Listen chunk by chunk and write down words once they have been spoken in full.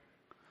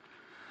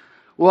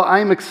Well,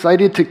 I'm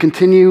excited to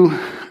continue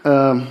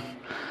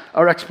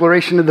our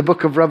exploration of the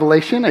book of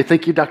Revelation. I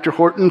thank you, Dr.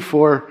 Horton,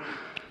 for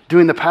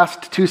doing the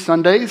past 2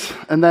 Sundays.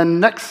 And then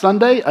next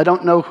Sunday, I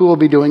don't know who will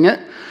be doing it.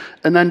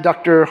 And then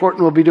Dr.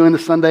 Horton will be doing the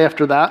Sunday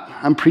after that.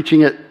 I'm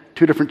preaching at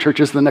 2 different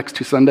churches the next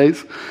 2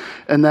 Sundays.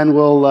 And then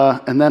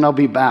I'll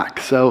be back.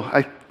 So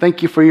I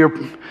thank you for your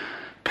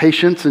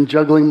patience in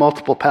juggling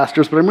multiple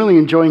pastors. But I'm really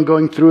enjoying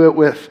going through it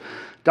with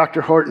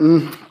Dr.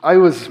 Horton. I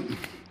was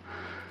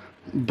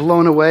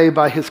blown away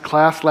by his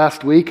class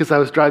last week. As I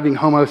was driving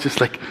home, I was just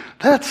like,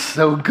 that's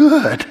so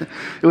good.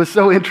 It was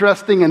so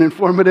interesting and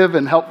informative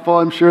and helpful.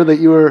 I'm sure that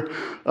you were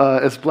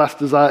as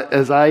blessed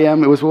as I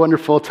am. It was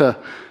wonderful to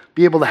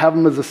be able to have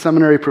him as a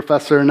seminary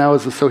professor and now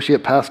as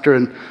associate pastor,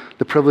 and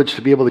the privilege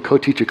to be able to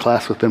co-teach a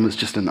class with him was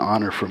just an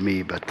honor for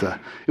me. But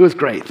it was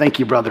great. Thank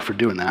you, brother, for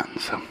doing that.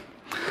 So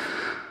I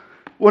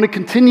want to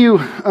continue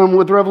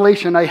with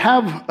Revelation. I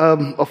have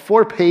a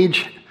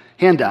 4-page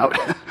handout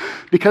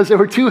because there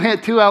were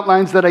two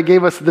outlines that I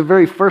gave us the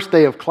very first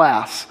day of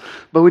class,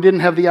 but we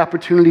didn't have the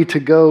opportunity to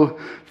go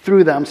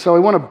through them. So I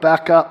want to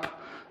back up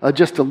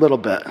just a little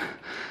bit.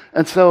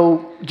 And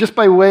so just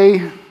by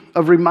way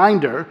of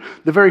reminder,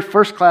 the very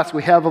first class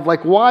we have of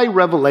why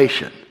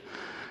Revelation?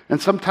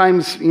 And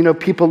sometimes,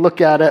 people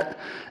look at it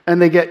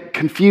and they get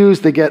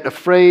confused, they get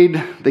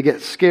afraid, they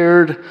get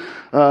scared.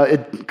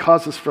 It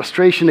causes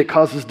frustration, it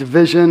causes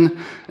division.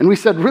 And we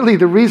said, really,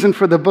 the reason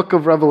for the book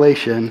of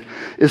Revelation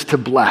is to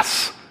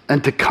bless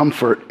and to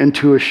comfort and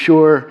to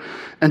assure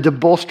and to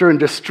bolster and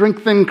to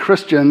strengthen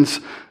Christians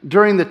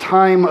during the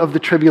time of the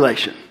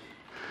tribulation.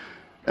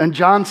 And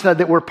John said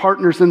that we're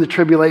partners in the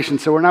tribulation,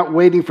 so we're not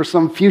waiting for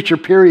some future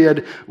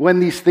period when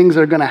these things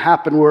are going to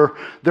happen.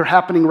 They're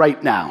happening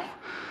right now.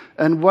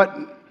 And what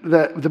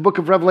the book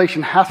of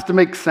Revelation has to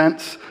make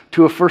sense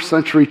to a first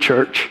century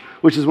church,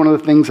 which is one of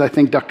the things I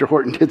think Dr.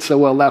 Horton did so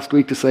well last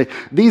week to say,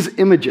 these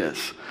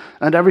images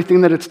and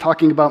everything that it's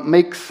talking about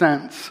makes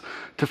sense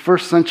to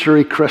first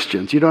century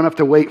Christians. You don't have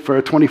to wait for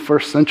a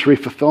 21st century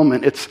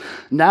fulfillment. It's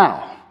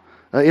now.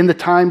 In the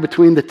time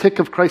between the tick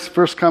of Christ's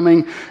first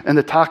coming and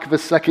the talk of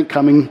his second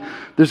coming,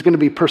 there's going to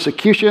be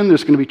persecution,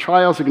 there's going to be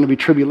trials, there's going to be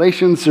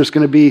tribulations, there's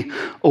going to be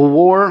a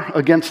war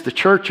against the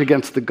church,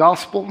 against the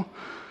gospel.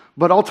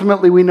 But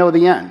ultimately, we know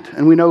the end,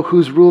 and we know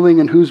who's ruling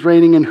and who's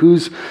reigning and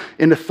who's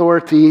in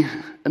authority.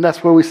 And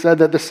that's where we said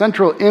that the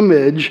central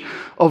image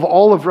of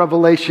all of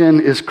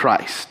Revelation is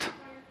Christ.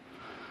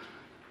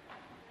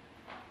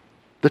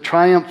 The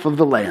triumph of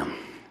the Lamb.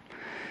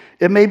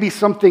 It may be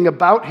something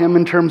about him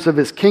in terms of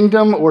his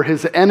kingdom or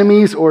his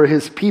enemies or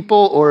his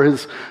people or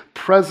his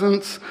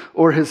presence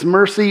or his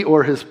mercy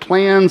or his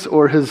plans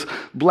or his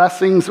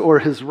blessings or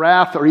his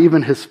wrath or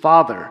even his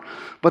Father.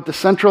 But the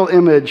central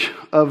image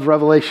of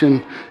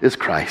Revelation is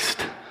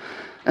Christ.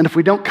 And if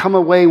we don't come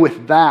away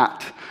with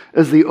that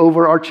as the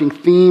overarching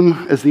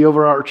theme, as the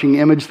overarching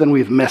image, then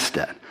we've missed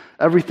it.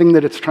 Everything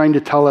that it's trying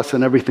to tell us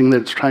and everything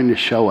that it's trying to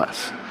show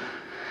us.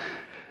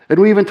 And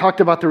we even talked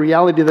about the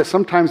reality that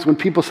sometimes when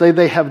people say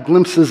they have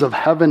glimpses of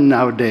heaven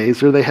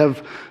nowadays, or they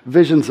have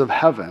visions of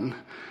heaven,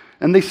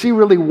 and they see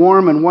really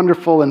warm and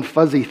wonderful and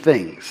fuzzy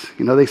things.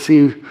 They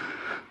see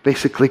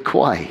basically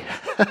Kauai,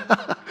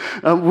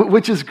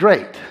 which is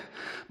great.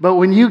 But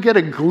when you get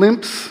a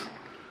glimpse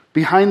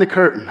behind the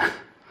curtain,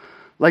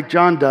 like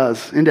John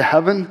does, into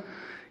heaven,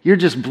 you're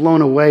just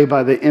blown away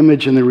by the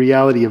image and the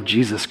reality of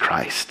Jesus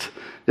Christ.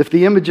 If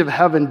the image of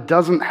heaven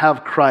doesn't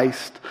have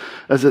Christ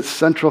as its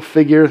central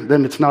figure,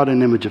 then it's not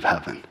an image of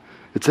heaven.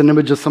 It's an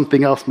image of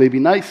something else, maybe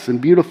nice and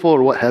beautiful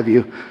or what have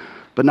you,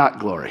 but not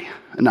glory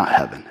and not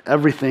heaven.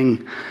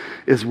 Everything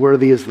is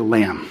worthy as the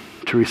Lamb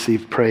to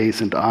receive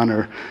praise and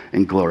honor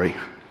and glory.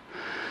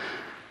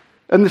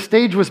 And the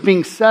stage was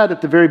being set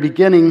at the very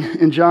beginning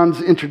in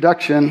John's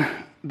introduction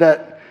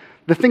that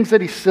the things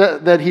that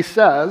he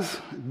says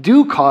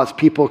do cause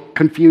people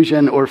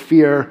confusion or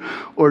fear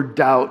or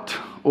doubt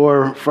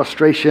or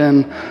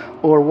frustration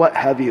or what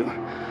have you.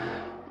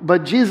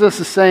 But Jesus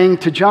is saying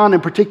to John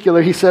in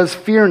particular, he says,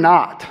 "Fear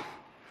not,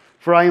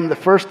 for I am the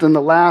first and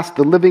the last,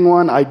 the living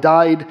one. I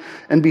died,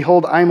 and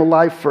behold, I am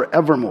alive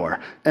forevermore,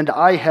 and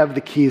I have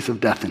the keys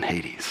of death and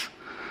Hades."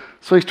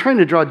 So he's trying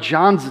to draw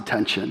John's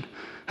attention.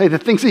 Hey, the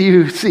things that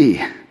you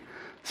see,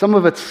 some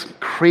of it's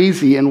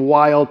crazy and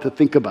wild to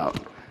think about,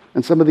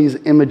 and some of these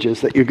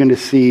images that you're going to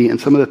see, and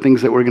some of the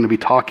things that we're going to be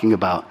talking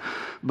about.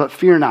 But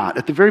fear not,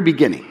 at the very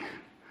beginning,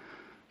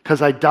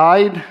 because I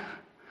died,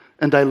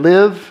 and I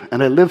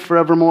live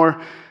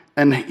forevermore,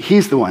 and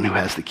he's the one who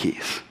has the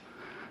keys.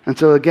 And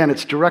so again,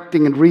 it's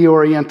directing and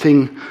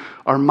reorienting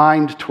our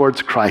mind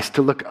towards Christ,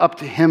 to look up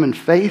to him in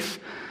faith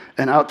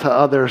and out to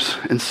others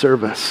in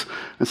service,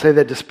 and say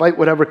that despite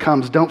whatever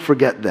comes, don't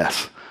forget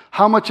this.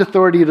 How much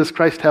authority does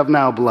Christ have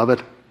now,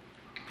 beloved?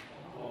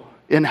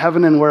 In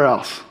heaven and where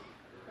else?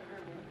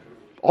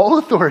 All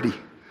authority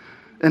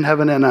in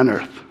heaven and on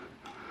earth.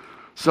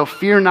 So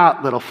fear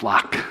not, little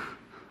flock.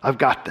 I've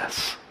got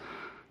this.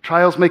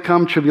 Trials may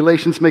come,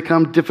 tribulations may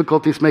come,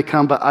 difficulties may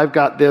come, but I've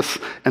got this,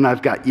 and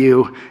I've got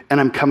you, and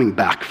I'm coming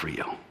back for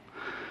you.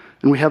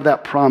 And we have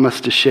that promise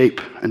to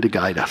shape and to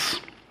guide us.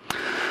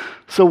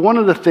 So one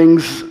of the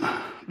things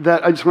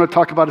that I just want to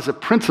talk about as a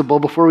principle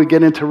before we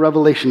get into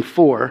Revelation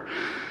 4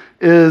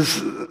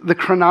 is the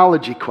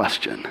chronology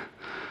question.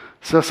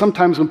 So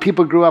sometimes when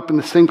people grew up in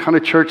the same kind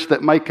of church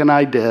that Mike and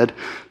I did,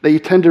 they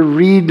tend to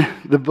read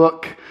the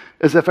book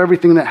as if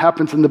everything that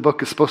happens in the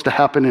book is supposed to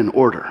happen in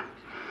order.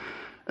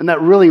 And that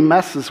really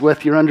messes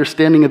with your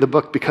understanding of the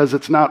book because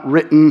it's not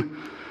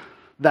written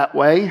that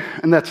way,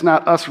 and that's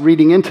not us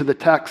reading into the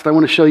text. I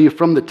want to show you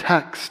from the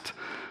text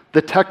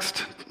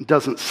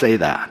doesn't say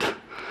that.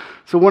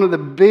 So one of the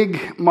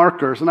big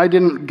markers, and I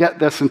didn't get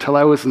this until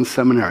I was in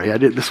seminary,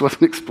 this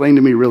wasn't explained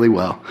to me really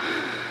well,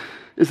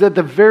 is at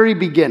the very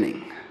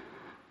beginning,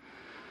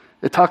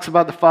 it talks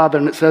about the Father,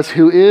 and it says,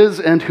 who is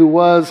and who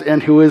was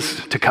and who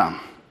is to come.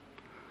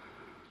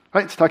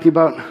 Right? It's talking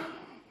about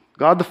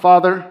God the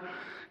Father.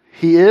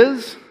 He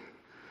is,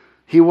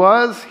 He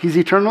was, He's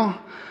eternal,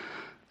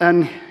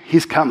 and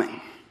He's coming.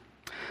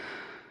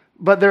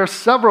 But there are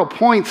several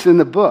points in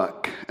the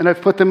book, and I've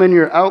put them in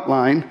your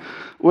outline,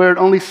 where it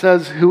only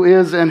says who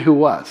is and who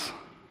was.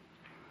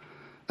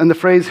 And the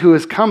phrase who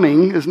is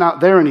coming is not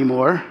there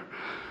anymore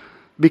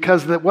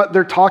because what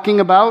they're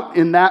talking about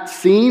in that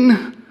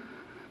scene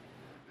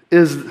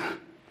is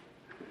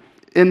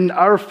in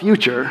our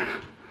future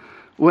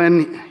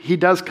when he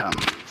does come,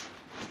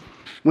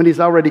 when he's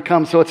already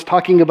come. So it's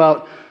talking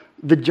about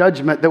the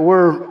judgment that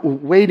we're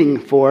waiting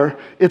for,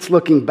 it's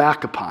looking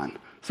back upon.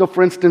 So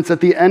for instance,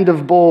 at the end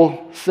of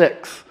Bowl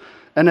 6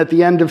 and at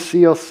the end of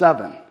Seal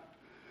 7,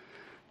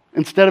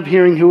 instead of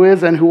hearing who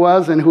is and who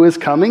was and who is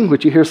coming,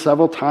 which you hear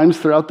several times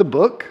throughout the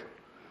book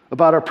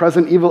about our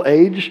present evil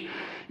age,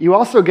 you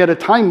also get a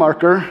time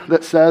marker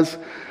that says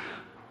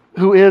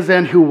who is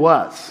and who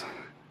was.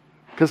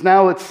 Because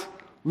now it's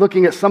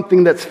looking at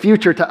something that's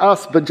future to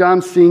us, but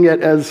John's seeing it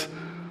as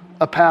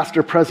a past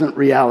or present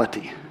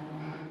reality.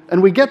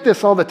 And we get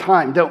this all the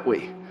time, don't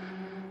we?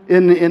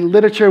 In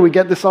literature, we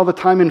get this all the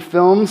time in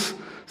films.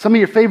 Some of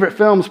your favorite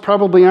films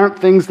probably aren't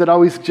things that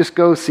always just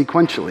go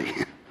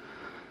sequentially.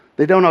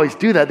 They don't always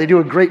do that. They do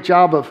a great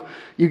job of,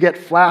 you get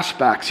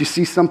flashbacks. You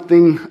see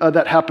something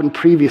that happened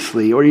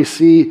previously, or you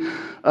see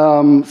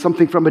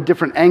something from a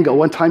different angle.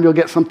 One time you'll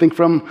get something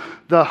from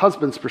the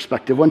husband's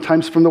perspective, one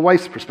time's from the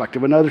wife's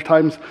perspective, another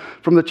time's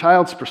from the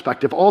child's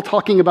perspective, all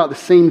talking about the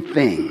same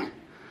thing.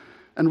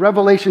 And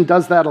Revelation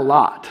does that a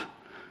lot.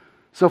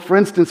 So for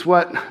instance,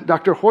 what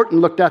Dr.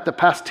 Horton looked at the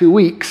past 2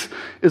 weeks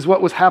is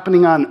what was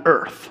happening on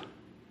earth.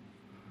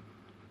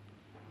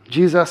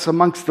 Jesus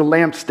amongst the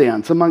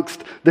lampstands,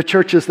 amongst the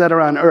churches that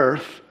are on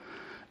earth.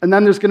 And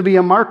then there's going to be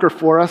a marker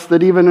for us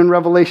that even in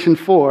Revelation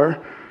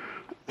 4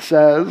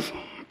 says,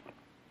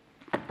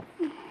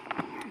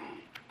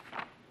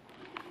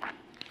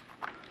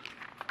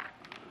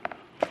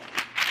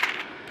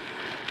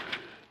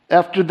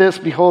 after this,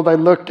 behold, I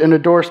looked, and a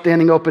door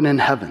standing open in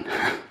heaven.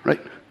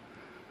 Right?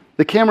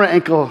 The camera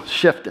angle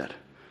shifted.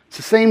 It's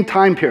the same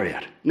time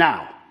period.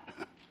 Now,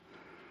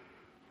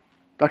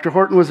 Dr.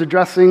 Horton was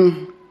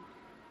addressing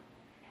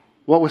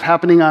what was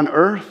happening on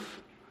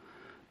earth,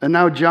 and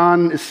now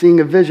John is seeing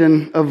a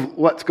vision of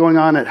what's going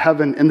on at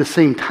heaven in the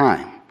same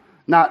time,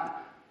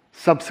 not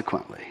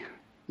subsequently,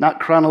 not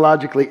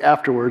chronologically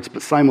afterwards,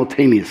 but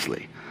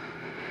simultaneously.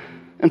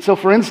 And so,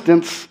 for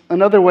instance,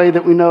 another way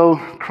that we know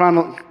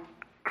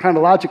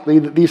chronologically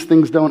that these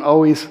things don't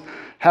always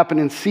happen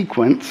in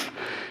sequence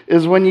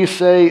is when you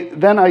say,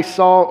 then I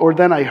saw or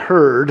then I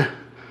heard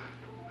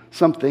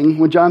something.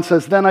 When John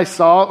says, then I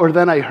saw or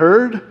then I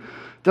heard,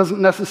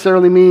 doesn't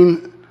necessarily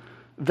mean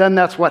then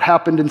that's what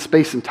happened in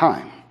space and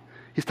time.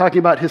 He's talking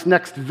about his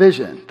next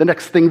vision, the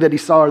next thing that he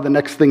saw or the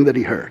next thing that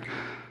he heard.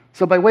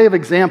 So by way of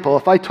example,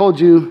 if I told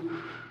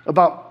you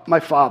about my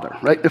father,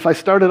 right? If I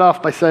started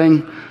off by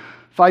saying,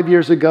 5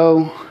 years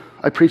ago,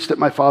 I preached at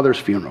my father's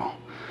funeral.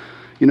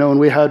 You know,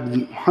 and we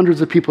had hundreds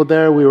of people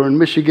there. We were in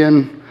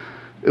Michigan.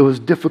 It was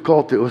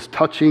difficult. It was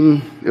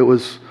touching. It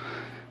was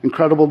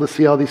incredible to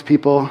see all these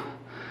people.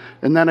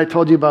 And then I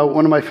told you about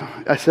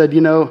I said,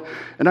 you know,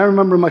 and I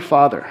remember my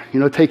father, you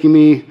know, taking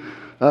me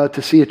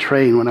to see a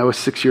train when I was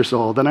 6 years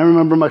old. And I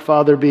remember my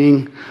father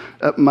being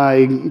at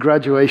my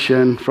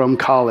graduation from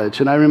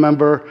college. And I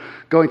remember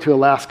going to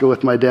Alaska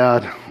with my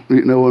dad,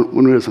 you know,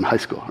 when we was in high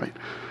school, right?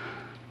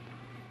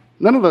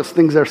 None of those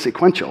things are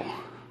sequential.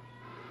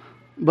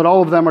 But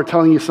all of them are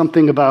telling you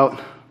something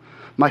about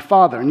my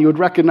father. And you would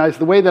recognize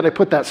the way that I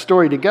put that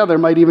story together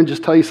might even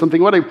just tell you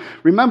something. What I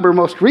remember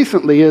most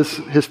recently is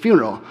his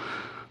funeral.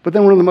 But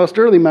then one of the most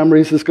early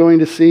memories is going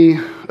to see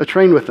a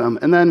train with him.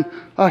 And then,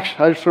 I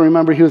just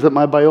remember he was at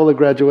my Biola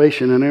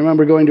graduation. And I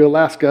remember going to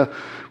Alaska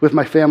with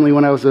my family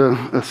when I was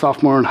a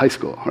sophomore in high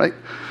school, right?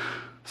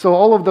 So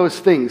all of those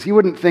things, you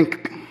wouldn't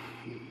think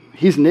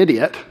he's an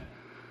idiot.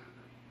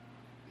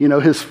 You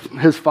know,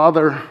 his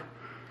father,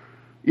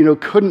 you know,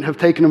 couldn't have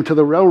taken him to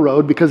the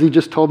railroad because he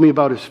just told me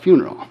about his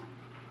funeral.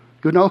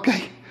 You know,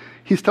 okay,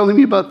 he's telling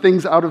me about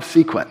things out of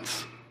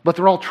sequence, but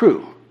they're all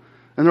true,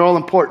 and they're all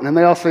important, and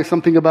they all say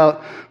something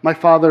about my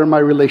father and my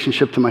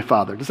relationship to my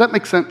father. Does that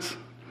make sense?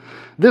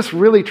 This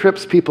really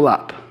trips people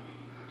up.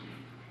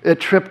 It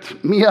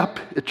tripped me up,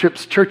 it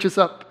trips churches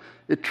up,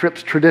 it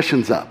trips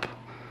traditions up.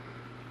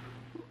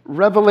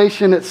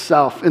 Revelation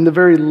itself, in the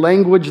very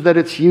language that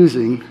it's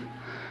using,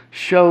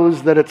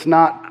 shows that it's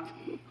not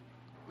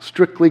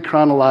strictly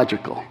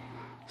chronological.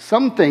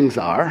 Some things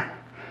are,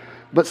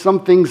 but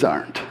some things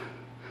aren't.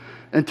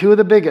 And two of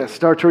the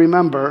biggest are to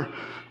remember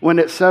when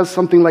it says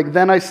something like,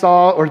 then I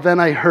saw or then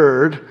I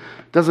heard,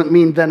 doesn't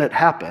mean then it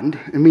happened.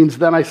 It means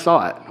then I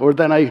saw it or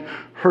then I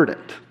heard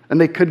it. And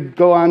they could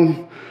go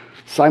on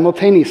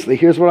simultaneously.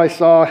 Here's what I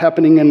saw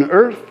happening in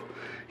earth.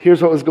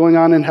 Here's what was going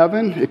on in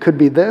heaven. It could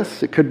be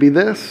this. It could be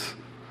this.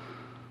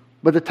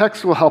 But the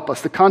text will help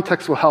us. The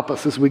context will help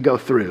us as we go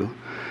through.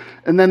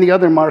 And then the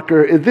other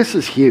marker, this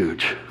is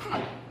huge.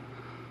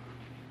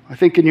 I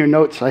think in your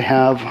notes I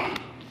have,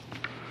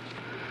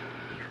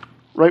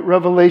 right,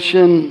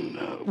 Revelation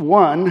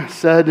 1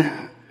 said,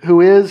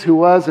 who is, who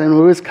was, and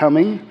who is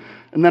coming.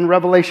 And then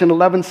Revelation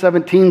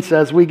 11:17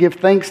 says, we give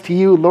thanks to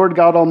you, Lord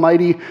God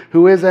Almighty,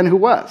 who is and who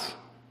was.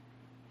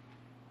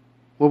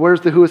 Well,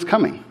 where's the who is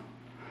coming?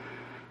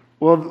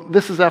 Well,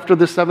 this is after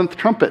the seventh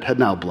trumpet had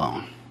now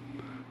blown.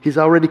 He's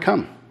already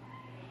come.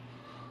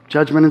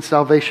 Judgment and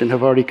salvation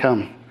have already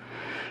come.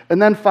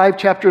 And then 5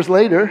 chapters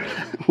later,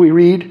 we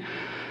read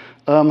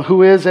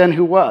who is and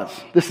who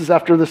was. This is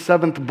after the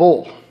seventh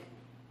bowl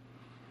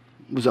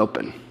was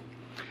open.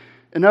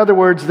 In other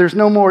words, there's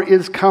no more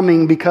is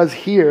coming, because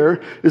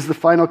here is the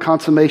final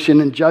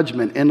consummation in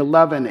judgment in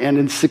 11 and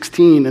in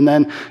 16 and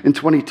then in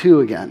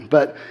 22 again.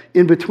 But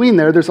in between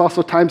there's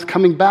also times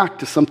coming back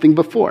to something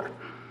before,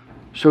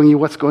 showing you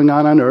what's going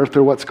on earth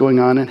or what's going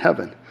on in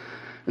heaven.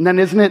 And then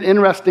isn't it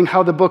interesting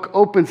how the book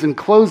opens and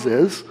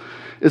closes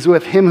is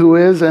with him who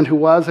is and who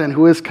was and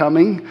who is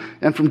coming,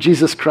 and from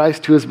Jesus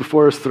Christ who is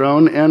before his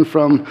throne, and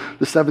from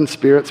the seven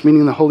spirits,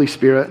 meaning the Holy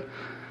Spirit.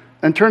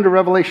 And turn to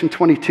Revelation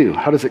 22.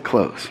 How does it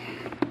close?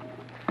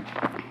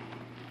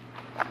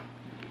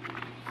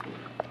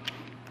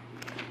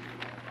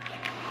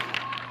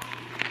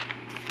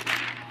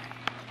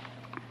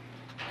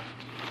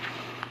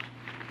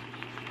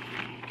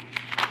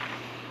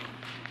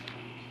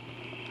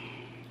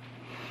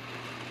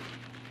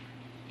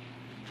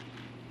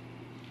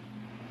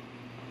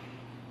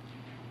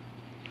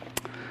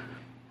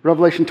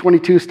 Revelation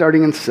 22,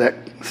 starting in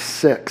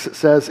 6, it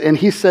says, and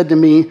he said to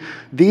me,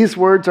 these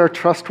words are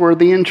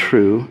trustworthy and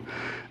true,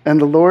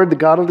 and the Lord, the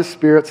God of the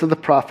spirits of the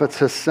prophets,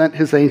 has sent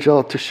his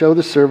angel to show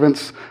the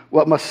servants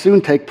what must soon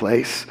take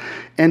place.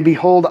 And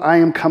behold, I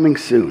am coming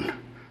soon.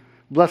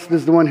 Blessed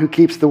is the one who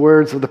keeps the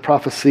words of the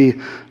prophecy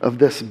of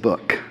this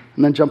book.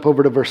 And then jump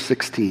over to verse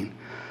 16.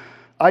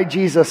 I,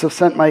 Jesus, have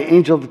sent my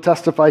angel to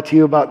testify to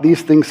you about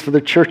these things for the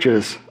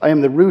churches. I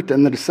am the root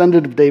and the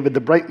descendant of David, the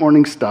bright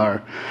morning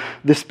star.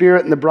 The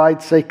Spirit and the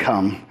bride say,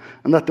 come.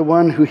 And let the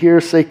one who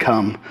hears say,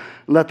 come.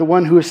 And let the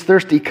one who is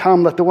thirsty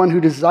come. Let the one who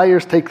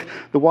desires take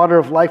the water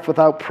of life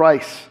without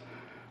price.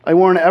 I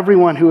warn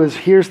everyone who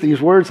hears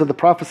these words of the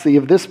prophecy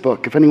of this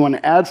book. If anyone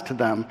adds to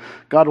them,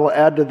 God will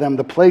add to them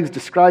the plagues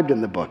described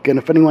in the book. And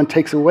if anyone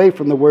takes away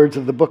from the words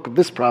of the book of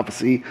this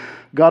prophecy,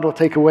 God will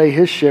take away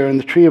his share in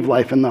the tree of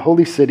life and the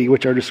holy city,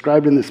 which are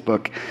described in this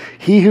book.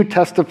 He who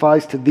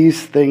testifies to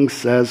these things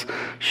says,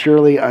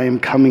 surely I am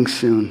coming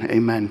soon.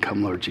 Amen.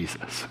 Come, Lord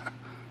Jesus.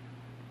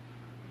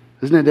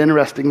 Isn't it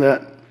interesting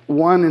that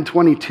 1 and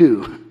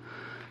 22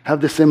 have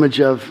this image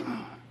of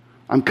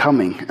I'm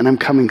coming and I'm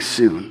coming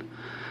soon.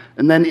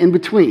 And then in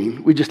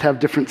between, we just have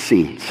different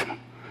scenes.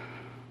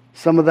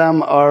 Some of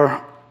them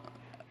are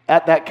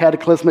at that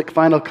cataclysmic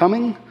final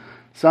coming.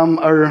 Some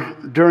are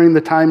during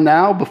the time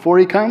now before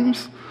he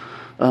comes.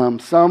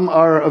 Some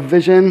are a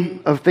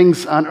vision of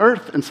things on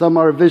earth, and some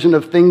are a vision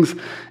of things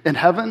in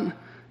heaven.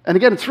 And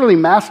again, it's really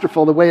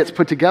masterful the way it's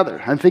put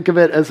together. I think of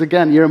it as,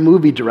 again, you're a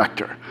movie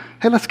director.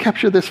 Hey, let's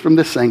capture this from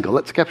this angle.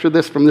 Let's capture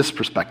this from this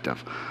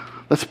perspective.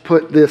 Let's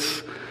put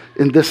this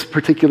in this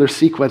particular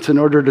sequence in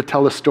order to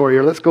tell a story,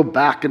 or let's go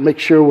back and make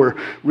sure we're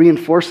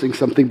reinforcing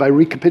something by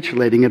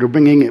recapitulating it or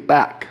bringing it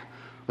back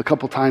a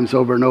couple times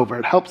over and over.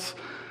 It helps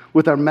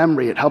with our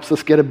memory. It helps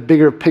us get a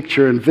bigger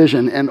picture and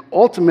vision, and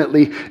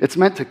ultimately, it's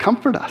meant to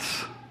comfort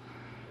us.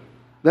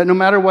 That no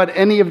matter what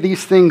any of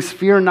these things,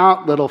 fear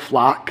not, little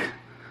flock.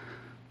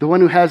 The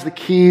one who has the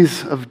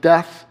keys of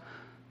death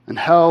and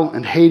hell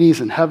and Hades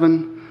and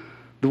heaven,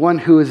 the one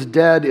who is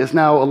dead is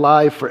now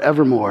alive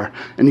forevermore,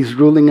 and he's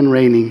ruling and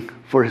reigning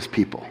for his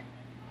people.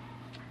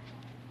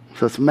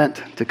 So it's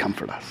meant to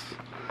comfort us.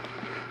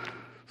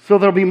 So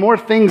there'll be more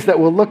things that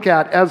we'll look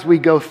at as we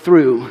go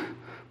through,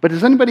 but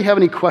does anybody have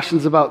any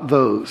questions about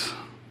those?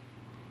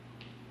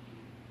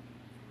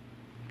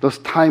 Those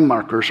time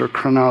markers or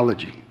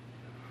chronology?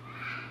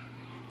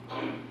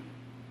 All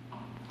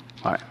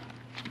right.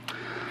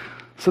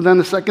 So then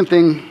the second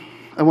thing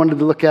I wanted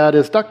to look at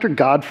is Dr.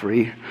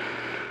 Godfrey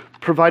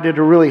provided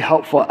a really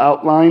helpful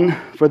outline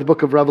for the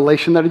book of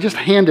Revelation that I just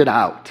handed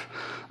out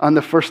on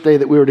the first day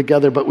that we were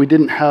together, but we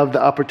didn't have the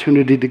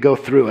opportunity to go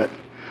through it.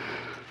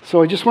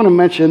 So I just want to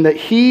mention that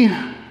he,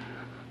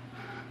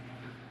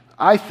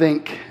 I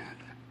think,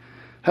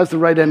 has the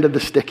right end of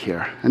the stick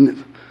here.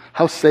 And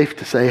how safe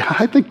to say,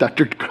 I think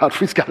Dr.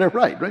 Godfrey's got it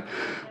right?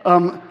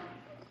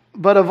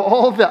 But of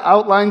all the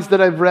outlines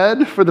that I've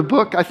read for the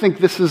book, I think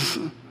this is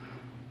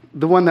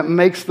the one that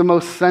makes the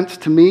most sense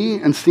to me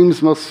and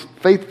seems most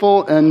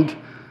faithful and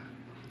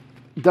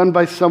done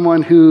by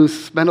someone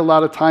who's spent a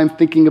lot of time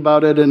thinking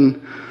about it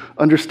and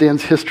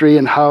understands history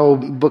and how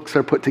books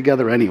are put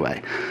together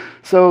anyway.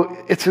 So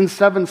it's in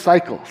 7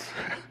 cycles.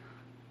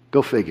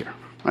 Go figure,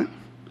 right?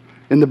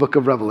 In the book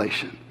of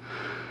Revelation.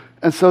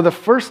 And so the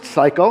first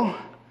cycle,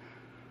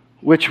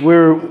 which we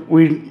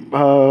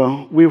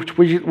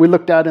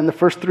looked at in the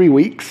first 3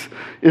 weeks,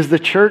 is the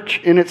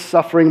church in its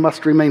suffering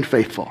must remain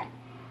faithful.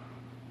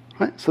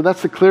 Right? So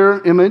that's the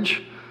clear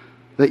image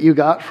that you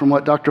got from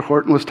what Dr.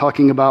 Horton was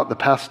talking about the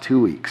past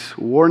 2 weeks.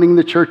 Warning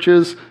the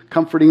churches,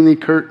 comforting the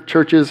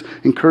churches,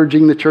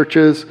 encouraging the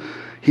churches.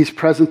 He's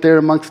present there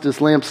amongst his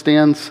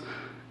lampstands.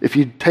 If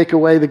you take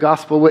away the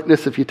gospel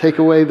witness, if you take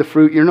away the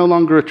fruit, you're no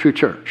longer a true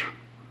church.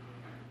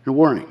 You're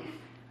warning.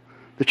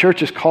 The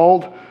church is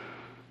called,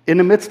 in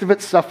the midst of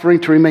its suffering,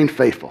 to remain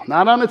faithful.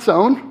 Not on its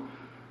own.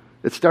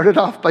 It started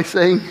off by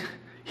saying,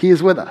 He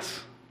is with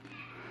us.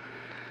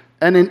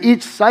 And in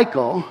each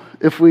cycle,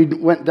 if we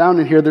went down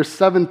in here, there's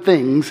 7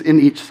 things in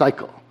each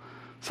cycle.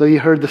 So you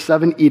heard the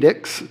 7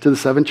 edicts to the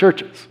 7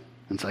 churches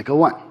in cycle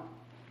 1.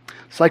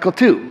 Cycle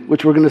 2,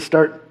 which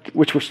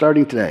we're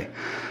starting today.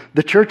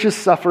 The church's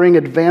suffering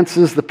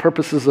advances the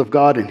purposes of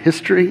God in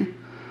history.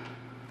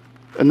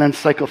 And then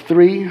cycle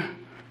 3,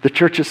 the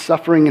church's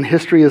suffering in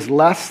history is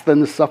less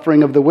than the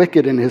suffering of the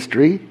wicked in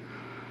history.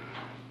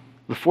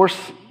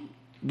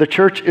 The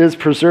church is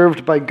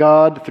preserved by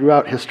God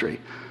throughout history.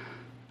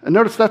 And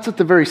notice that's at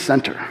the very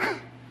center.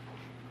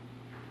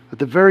 At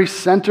the very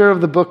center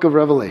of the book of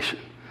Revelation.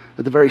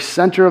 At the very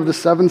center of the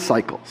 7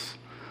 cycles.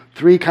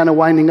 3 kind of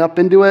winding up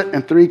into it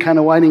and 3 kind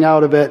of winding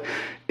out of it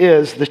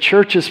is the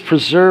church is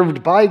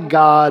preserved by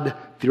God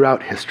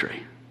throughout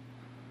history.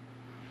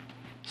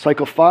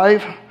 Cycle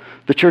 5,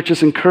 the church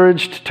is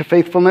encouraged to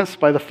faithfulness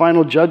by the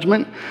final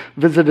judgment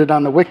visited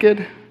on the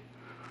wicked.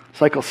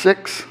 Cycle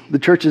 6, the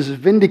church is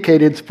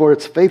vindicated for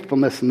its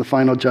faithfulness in the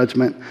final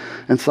judgment.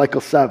 And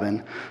cycle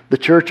 7, the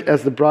church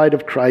as the bride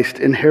of Christ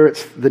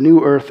inherits the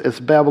new earth as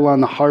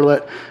Babylon the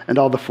harlot and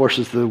all the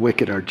forces of the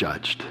wicked are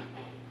judged.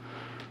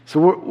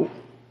 So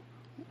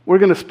we're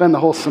going to spend the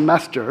whole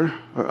semester,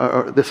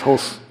 or this whole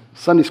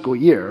Sunday school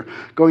year,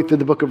 going through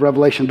the book of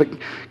Revelation. But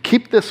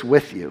keep this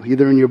with you,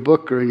 either in your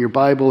book or in your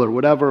Bible or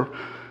whatever.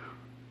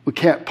 We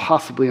can't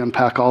possibly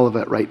unpack all of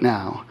it right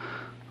now.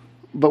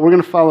 But we're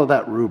going to follow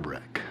that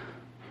rubric.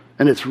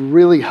 And it's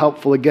really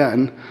helpful,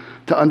 again,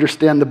 to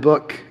understand the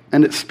book.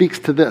 And it speaks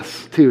to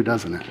this, too,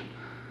 doesn't it?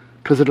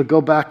 Because it'll go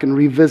back and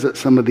revisit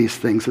some of these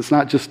things. It's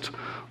not just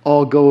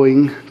all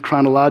going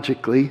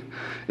chronologically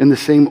in the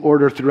same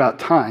order throughout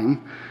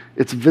time.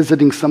 It's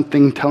visiting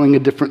something, telling a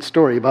different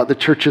story about the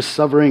church's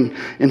suffering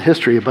in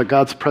history, about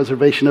God's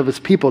preservation of his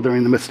people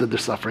during the midst of their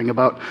suffering,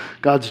 about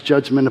God's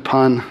judgment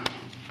upon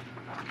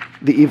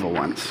the evil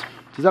ones.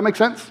 Does that make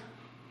sense?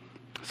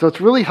 So it's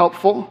really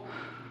helpful.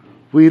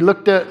 We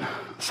looked at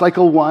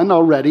cycle 1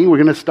 already. We're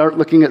going to start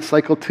looking at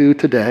cycle 2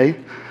 today.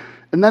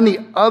 And then the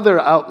other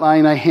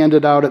outline I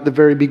handed out at the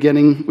very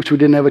beginning, which we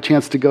didn't have a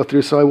chance to go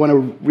through, so I want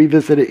to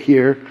revisit it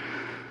here.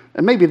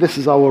 And maybe this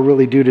is all we'll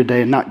really do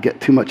today and not get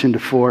too much into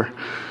 4,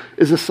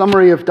 is a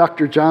summary of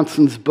Dr.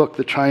 Johnson's book,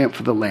 The Triumph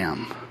of the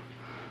Lamb.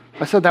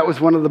 I said that was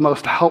one of the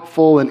most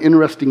helpful and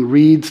interesting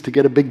reads to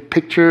get a big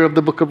picture of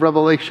the book of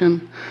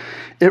Revelation.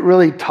 It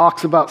really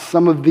talks about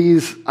some of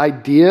these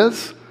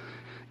ideas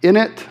in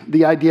it,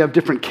 the idea of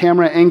different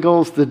camera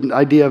angles, the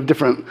idea of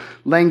different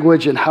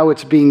language and how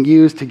it's being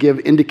used to give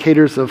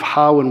indicators of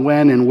how and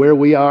when and where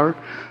we are.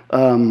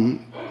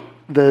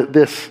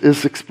 This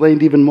is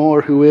explained even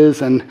more, who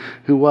is and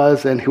who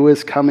was and who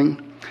is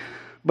coming.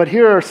 But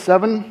here are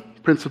 7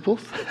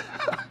 principles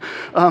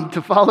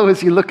to follow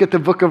as you look at the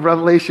book of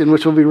Revelation,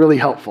 which will be really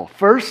helpful.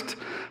 First,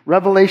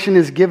 Revelation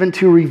is given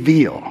to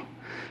reveal.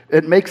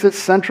 It makes its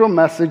central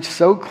message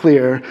so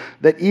clear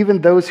that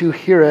even those who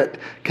hear it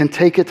can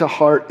take it to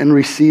heart and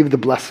receive the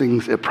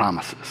blessings it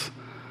promises.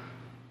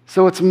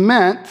 So it's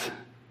meant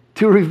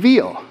to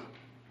reveal.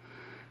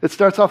 It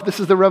starts off, this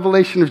is the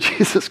revelation of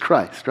Jesus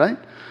Christ, right?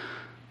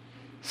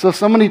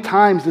 So many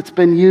times it's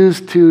been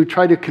used to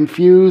try to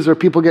confuse, or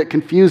people get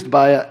confused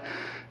by it,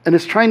 and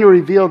it's trying to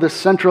reveal this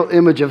central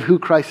image of who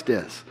Christ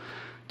is.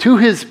 To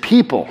his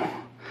people,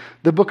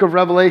 the book of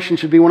Revelation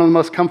should be one of the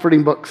most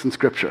comforting books in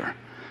Scripture.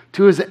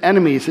 To his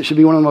enemies, it should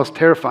be one of the most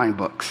terrifying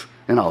books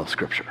in all of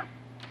Scripture.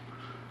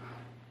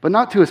 But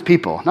not to his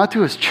people, not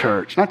to his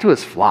church, not to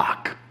his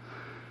flock.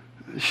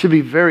 It should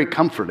be very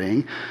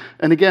comforting.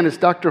 And again, as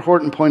Dr.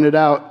 Horton pointed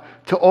out,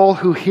 to all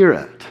who hear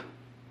it.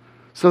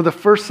 So the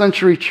first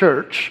century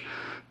church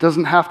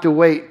doesn't have to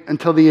wait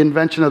until the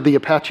invention of the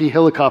Apache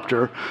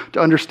helicopter to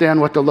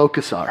understand what the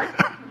locusts are.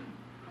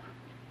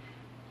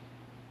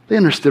 They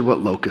understood what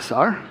locusts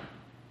are.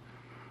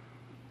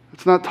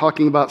 It's not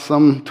talking about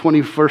some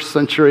 21st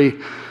century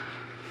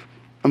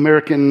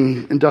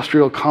American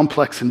industrial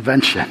complex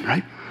invention,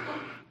 right?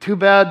 Too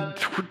bad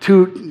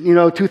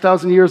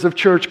 2,000 years of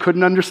church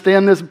couldn't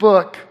understand this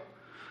book.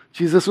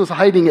 Jesus was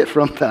hiding it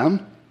from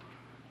them.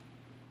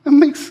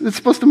 It's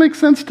supposed to make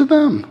sense to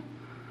them.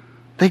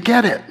 They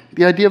get it.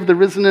 The idea of the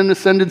risen and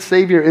ascended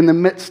Savior in the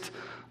midst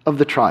of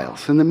the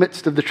trials, in the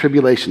midst of the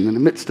tribulation, in the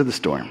midst of the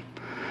storm.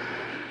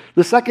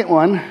 The second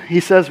one, he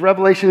says,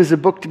 Revelation is a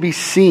book to be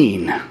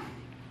seen.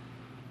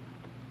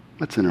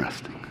 That's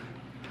interesting.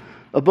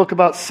 A book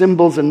about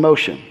symbols and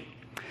motion.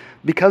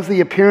 Because the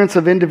appearance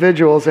of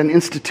individuals and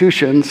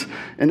institutions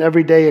in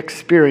everyday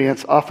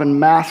experience often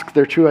mask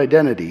their true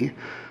identity,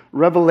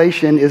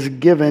 Revelation is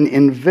given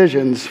in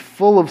visions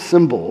full of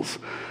symbols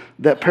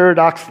that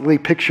paradoxically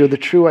picture the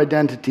true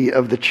identity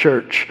of the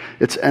church,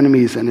 its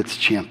enemies, and its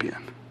champion.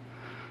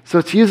 So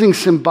it's using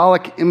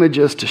symbolic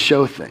images to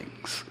show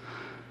things,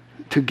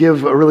 to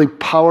give a really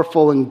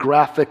powerful and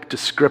graphic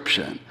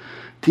description,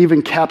 to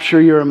even capture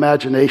your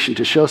imagination,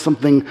 to show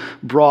something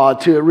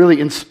broad, to really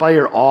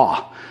inspire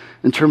awe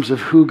in terms of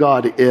who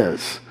God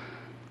is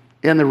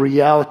and the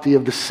reality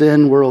of the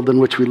sin world in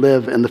which we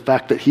live and the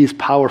fact that he's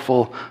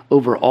powerful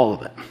over all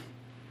of it,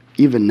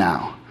 even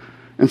now.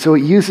 And so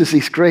it uses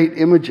these great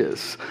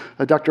images.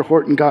 Dr.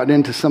 Horton got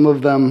into some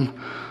of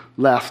them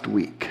last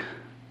week.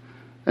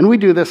 And we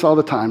do this all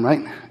the time,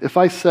 right? If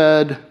I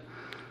said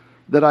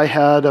that I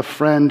had a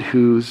friend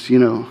whose,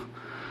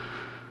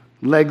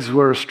 legs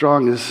were as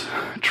strong as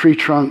tree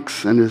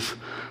trunks and his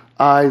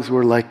eyes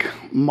were like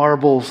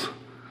marbles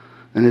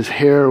and his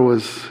hair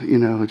was,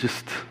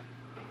 just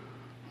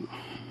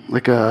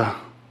like a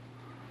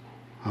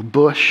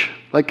bush.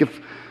 Like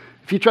if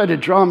you tried to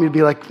draw him, you'd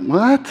be like,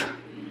 what?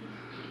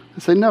 I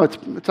say, no,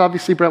 it's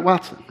obviously Brett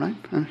Watson, right?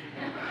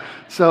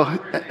 So,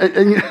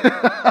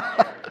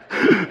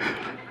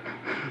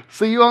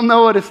 so you all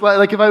know what it's like.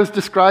 Like if I was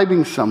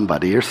describing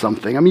somebody or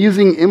something, I'm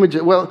using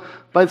images. Well,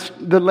 by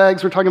the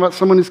legs, we're talking about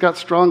someone who's got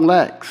strong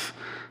legs.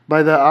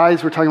 By the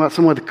eyes, we're talking about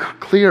someone with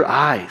clear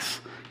eyes.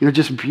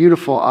 Just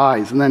beautiful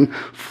eyes, and then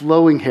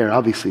flowing hair.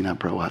 Obviously not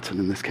Brett Watson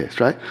in this case,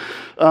 right?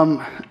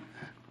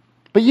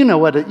 But you know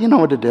what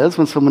it is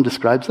when someone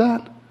describes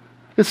that?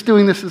 It's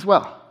doing this as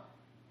well.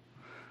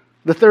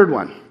 The third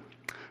one,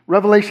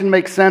 Revelation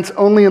makes sense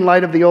only in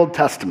light of the Old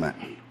Testament.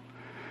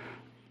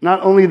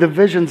 Not only the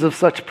visions of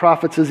such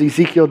prophets as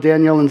Ezekiel,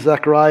 Daniel, and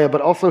Zechariah,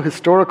 but also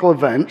historical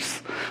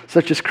events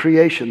such as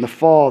creation, the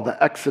fall,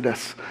 the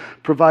Exodus,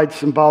 provide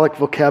symbolic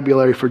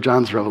vocabulary for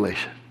John's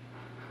revelation.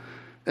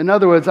 In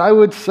other words, I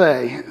would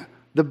say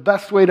the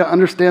best way to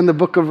understand the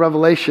book of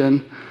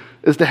Revelation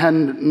is to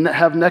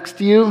have next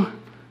to you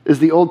is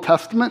the Old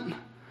Testament,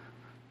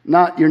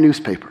 not your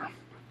newspaper,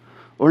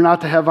 or not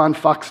to have on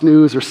Fox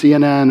News or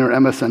CNN or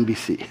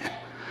MSNBC.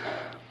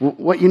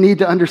 What you need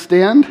to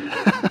understand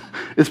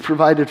is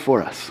provided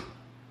for us.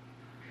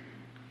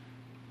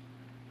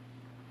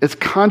 It's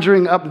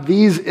conjuring up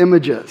these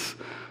images.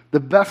 The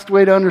best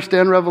way to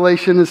understand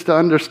Revelation is to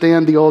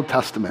understand the Old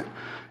Testament.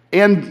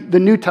 And the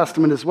New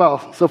Testament as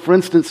well. So, for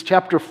instance,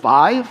 chapter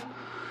 5,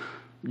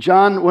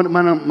 John, one of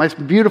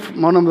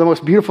the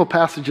most beautiful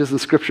passages in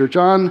Scripture,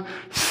 John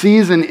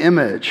sees an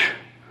image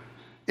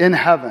in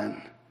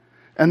heaven,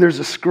 and there's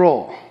a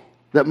scroll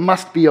that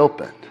must be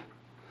opened.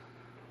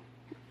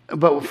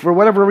 But for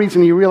whatever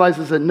reason, he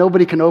realizes that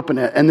nobody can open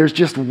it, and there's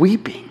just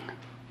weeping.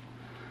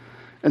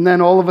 And then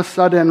all of a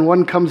sudden,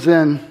 one comes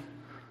in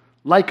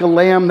like a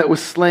lamb that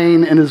was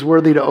slain and is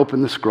worthy to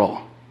open the scroll.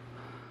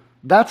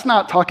 That's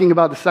not talking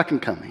about the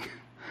second coming.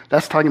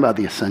 That's talking about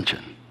the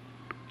ascension.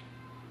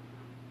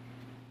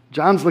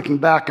 John's looking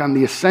back on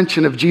the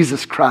ascension of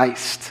Jesus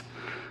Christ,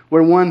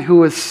 where one who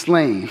was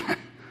slain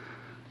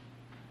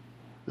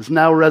is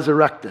now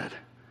resurrected,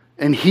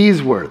 and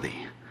he's worthy.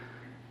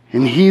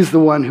 And he's the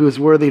one who is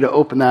worthy to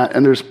open that,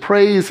 and there's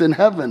praise in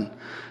heaven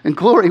and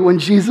glory when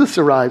Jesus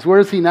arrives. Where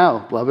is he now,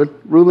 beloved?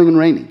 Ruling and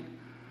reigning.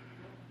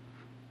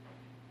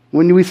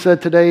 When we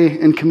said today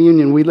in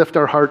communion, we lift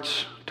our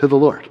hearts to the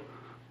Lord,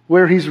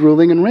 where he's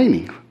ruling and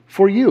reigning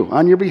for you,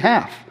 on your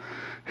behalf.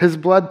 His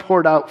blood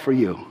poured out for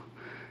you.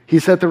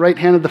 He's at the right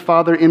hand of the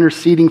Father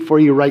interceding for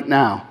you right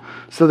now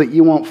so that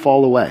you won't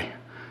fall away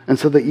and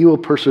so that you will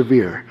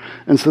persevere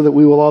and so that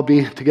we will all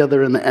be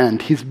together in the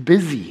end. He's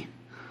busy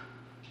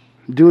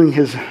doing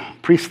his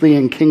priestly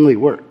and kingly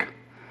work.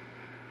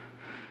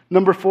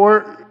 Number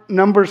 4,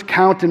 numbers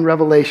count in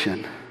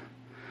Revelation.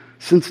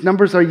 Since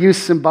numbers are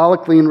used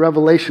symbolically in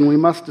Revelation, we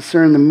must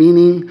discern the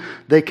meaning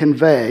they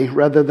convey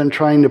rather than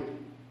trying to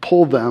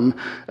pull them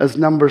as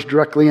numbers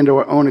directly into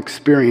our own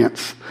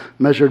experience,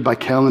 measured by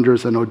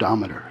calendars and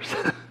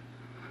odometers.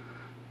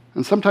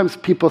 And sometimes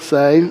people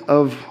say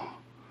of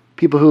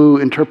people who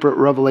interpret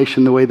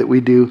Revelation the way that we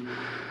do,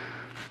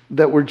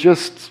 that we're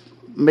just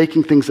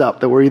making things up,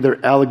 that we're either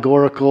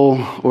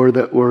allegorical or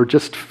that we're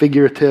just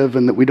figurative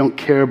and that we don't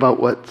care about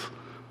what's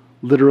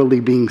literally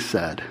being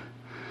said.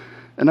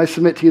 And I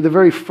submit to you, the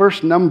very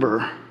first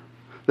number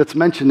that's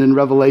mentioned in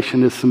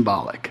Revelation is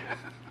symbolic.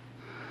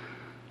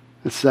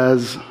 It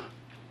says,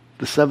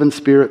 the 7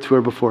 spirits who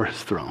are before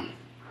his throne.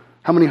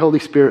 How many Holy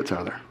Spirits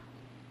are there?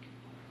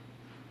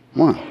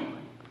 1.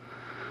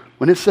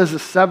 When it says the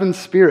 7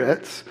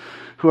 spirits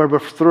who are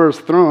before his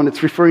throne,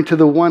 it's referring to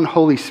the one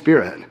Holy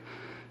Spirit.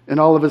 in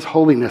all of his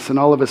holiness and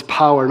all of his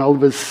power and all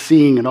of his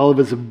seeing and all of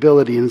his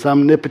ability and his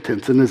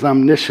omnipotence and his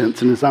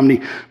omniscience and his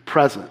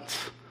omnipresence.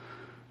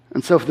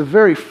 And so if the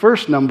very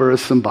first number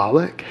is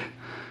symbolic,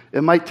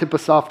 it might tip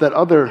us off that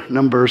other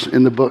numbers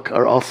in the book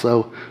are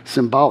also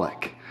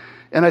symbolic.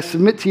 And I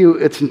submit to you,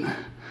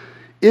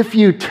 if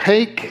you're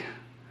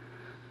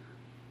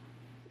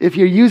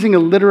using a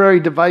literary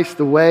device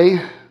the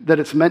way that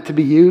it's meant to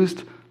be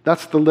used,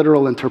 that's the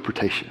literal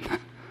interpretation.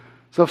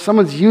 So if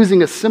someone's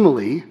using a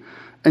simile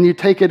and you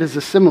take it as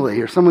a simile,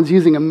 or someone's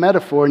using a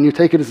metaphor and you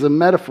take it as a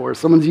metaphor, or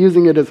someone's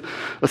using it as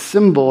a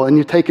symbol and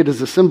you take it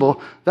as a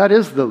symbol, that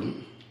is the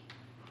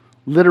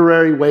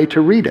literary way to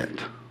read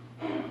it.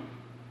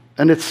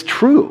 And it's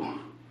true.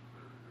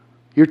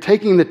 You're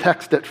taking the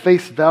text at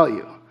face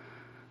value,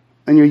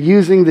 and you're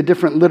using the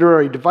different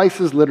literary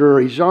devices,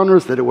 literary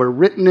genres that it were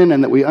written in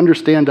and that we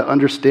understand to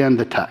understand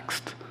the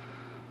text.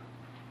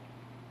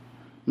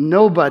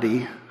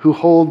 Nobody who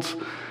holds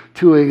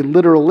to a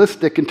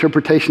literalistic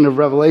interpretation of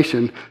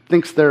Revelation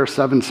thinks there are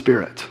 7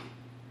 spirits.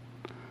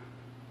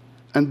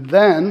 And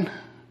then,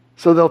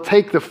 so they'll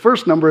take the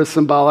first number as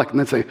symbolic and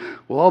then say,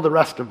 well, all the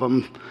rest of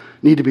them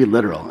need to be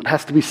literal. It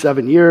has to be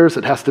 7 years.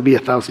 It has to be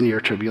 1,000-year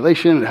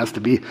tribulation. It has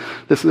to be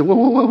this.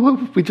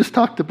 Whoa. We just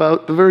talked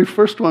about the very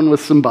first one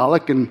was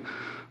symbolic and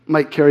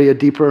might carry a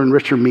deeper and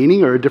richer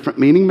meaning or a different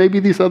meaning.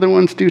 Maybe these other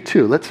ones do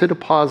too. Let's hit a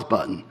pause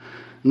button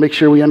and make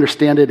sure we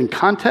understand it in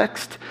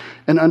context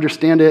and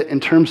understand it in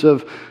terms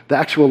of the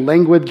actual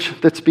language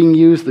that's being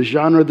used, the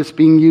genre that's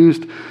being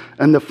used,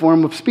 and the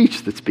form of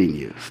speech that's being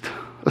used.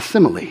 A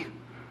simile,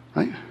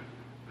 right?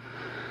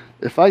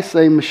 If I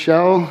say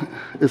Michelle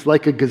is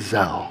like a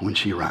gazelle when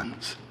she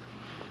runs,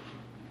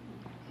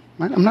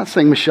 right? I'm not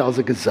saying Michelle's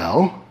a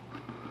gazelle,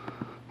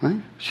 right?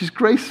 She's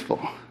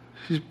graceful,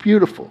 she's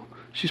beautiful,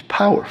 she's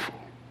powerful.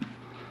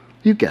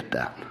 You get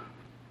that.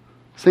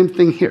 Same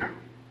thing here.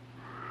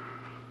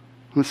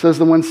 When it says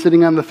the one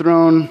sitting on the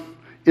throne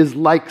is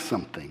like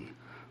something,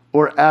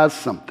 or as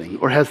something,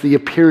 or has the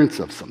appearance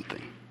of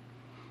something.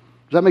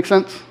 Does that make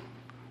sense?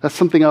 That's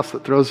something else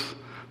that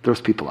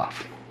throws people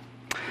off.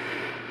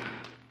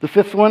 The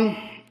fifth one,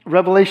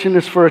 Revelation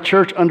is for a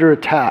church under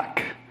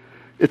attack.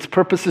 Its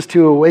purpose is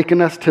to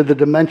awaken us to the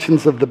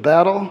dimensions of the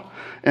battle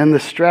and the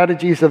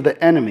strategies of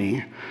the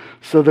enemy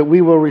so that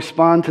we will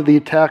respond to the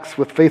attacks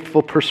with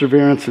faithful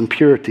perseverance and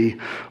purity,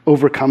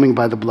 overcoming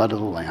by the blood of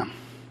the Lamb.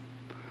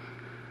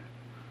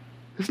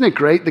 Isn't it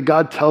great that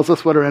God tells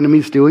us what our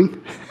enemy's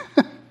doing?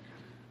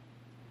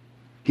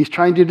 He's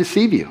trying to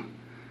deceive you.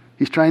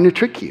 He's trying to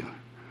trick you.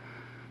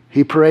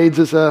 He parades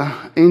as an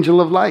angel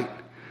of light.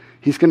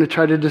 He's going to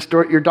try to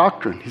distort your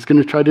doctrine. He's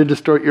going to try to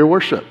distort your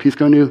worship. He's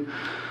going to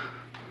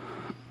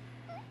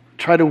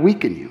try to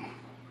weaken you.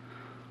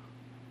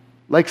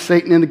 Like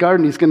Satan in the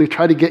garden, he's going to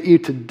try to get you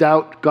to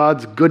doubt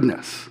God's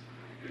goodness.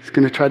 He's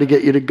going to try to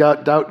get you to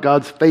doubt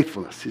God's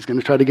faithfulness. He's going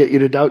to try to get you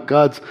to doubt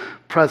God's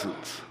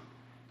presence.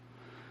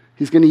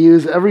 He's going to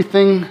use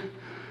everything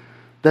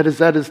that is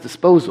at his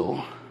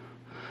disposal.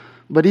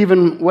 But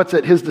even what's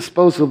at his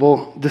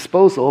disposal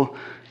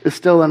is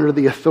still under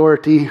the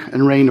authority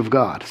and reign of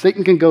God.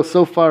 Satan can go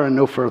so far and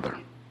no further.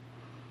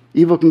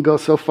 Evil can go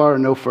so far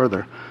and no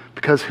further.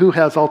 Because who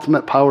has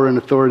ultimate power and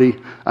authority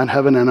on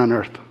heaven and on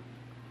earth?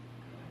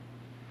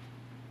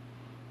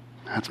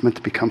 That's meant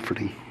to be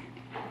comforting.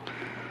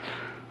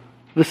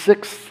 The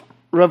sixth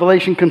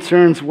revelation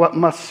concerns what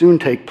must soon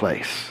take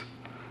place.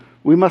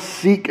 We must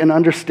seek an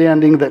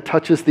understanding that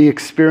touches the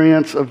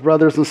experience of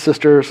brothers and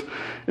sisters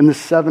in the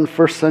 7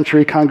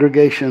 first-century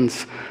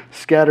congregations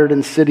scattered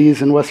in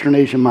cities in Western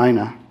Asia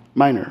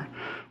Minor.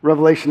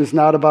 Revelation is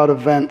not about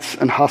events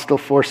and hostile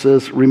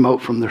forces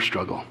remote from their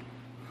struggle.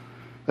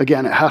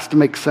 Again, it has to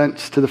make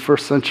sense to the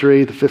 1st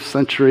century, the 5th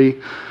century,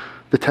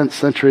 the 10th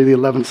century, the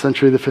 11th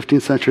century, the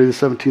 15th century, the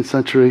 17th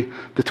century,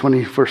 the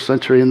 21st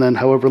century, and then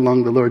however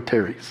long the Lord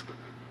tarries.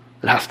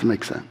 It has to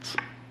make sense.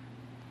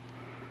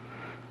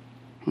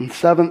 And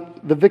 7th,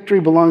 the victory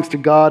belongs to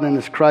God and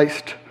His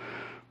Christ.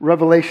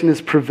 Revelation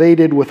is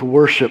pervaded with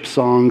worship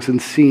songs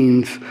and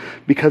scenes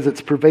because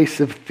its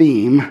pervasive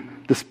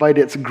theme, despite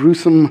its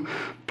gruesome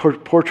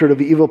portrait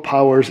of evil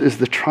powers, is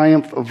the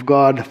triumph of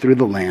God through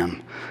the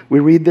Lamb. We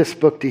read this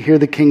book to hear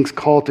the King's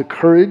call to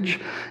courage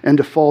and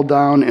to fall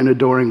down in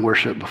adoring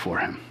worship before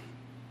Him.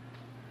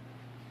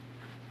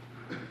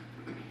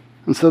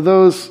 And so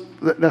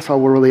that's all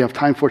we really have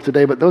time for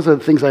today, but those are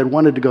the things I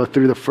wanted to go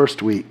through the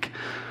first week.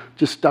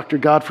 Just Dr.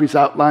 Godfrey's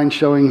outline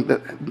showing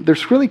that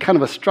there's really kind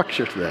of a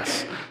structure to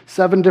this.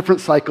 7 different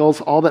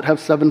cycles, all that have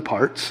 7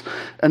 parts.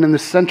 And then the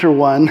center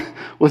one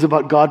was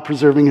about God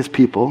preserving His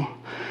people.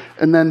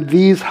 And then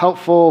these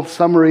helpful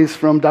summaries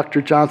from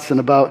Dr. Johnson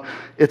about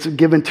it's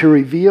given to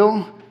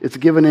reveal, it's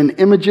given in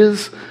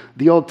images.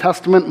 The Old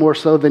Testament, more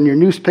so than your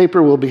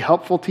newspaper, will be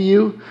helpful to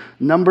you.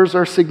 Numbers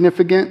are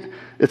significant.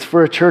 It's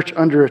for a church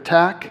under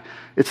attack.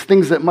 It's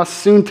things that must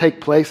soon take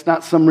place,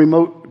 not some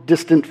remote,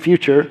 distant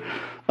future,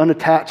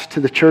 unattached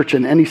to the church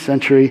in any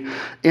century.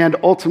 And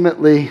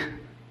ultimately,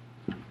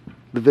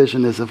 the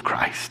vision is of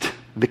Christ,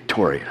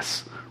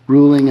 victorious,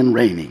 ruling and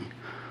reigning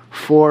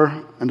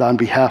for and on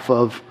behalf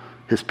of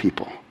his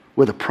people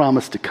with a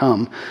promise to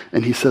come.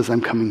 And he says,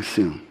 I'm coming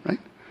soon, right?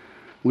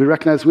 We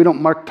recognize we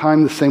don't mark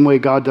time the same way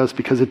God does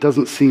because it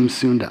doesn't seem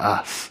soon to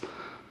us.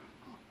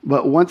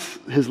 But once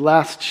his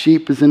last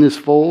sheep is in his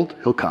fold,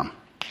 he'll come.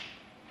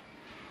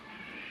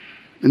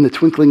 In the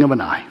twinkling of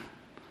an eye.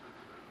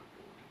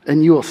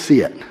 And you will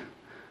see it.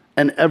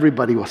 And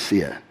everybody will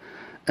see it.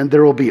 And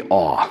there will be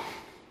awe.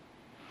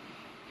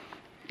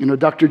 You know,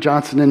 Dr.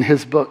 Johnson in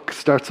his book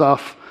starts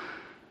off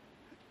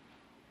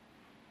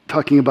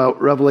talking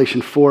about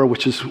Revelation 4,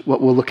 which is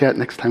what we'll look at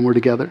next time we're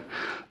together.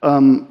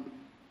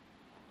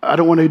 I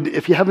don't want to,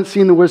 if you haven't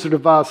seen The Wizard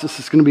of Oz, this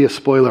is going to be a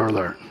spoiler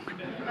alert.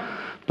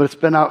 But it's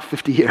been out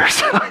 50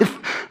 years.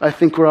 I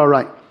think we're all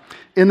right.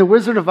 In The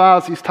Wizard of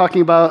Oz, he's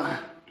talking about,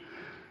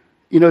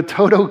 you know,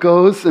 Toto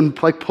goes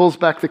and like pulls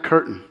back the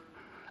curtain.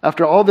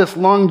 After all this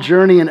long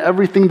journey and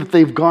everything that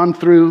they've gone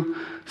through,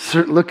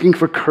 looking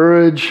for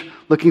courage,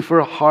 looking for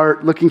a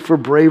heart, looking for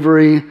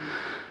bravery.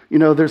 You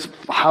know, there's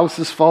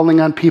houses falling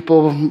on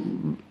people,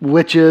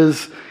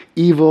 witches,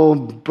 evil,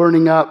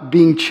 burning up,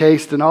 being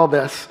chased, and all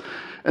this.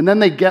 And then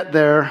they get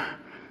there,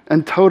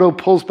 and Toto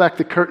pulls back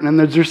the curtain, and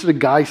there's just a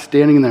guy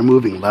standing there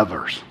moving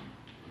levers.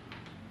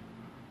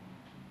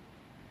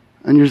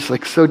 And you're just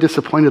like so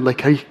disappointed,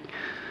 like, hey.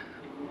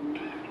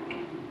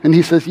 And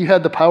he says, you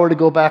had the power to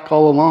go back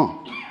all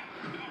along.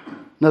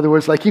 In other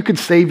words, like you could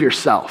save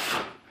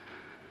yourself.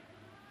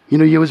 You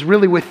know, it was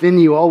really within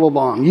you all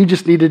along. You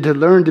just needed to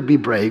learn to be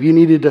brave. You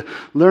needed to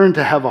learn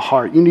to have a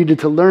heart. You needed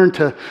to learn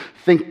to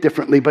think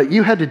differently. But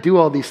you had to do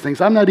all these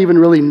things. I'm not even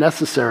really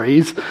necessary.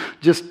 It's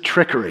just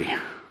trickery.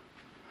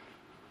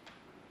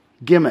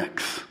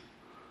 Gimmicks.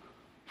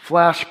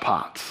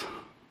 Flashpots.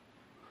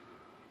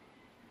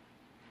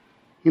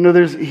 You know,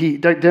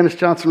 Dennis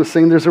Johnson was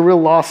saying there's a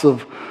real loss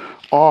of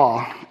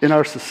awe in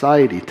our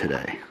society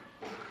today.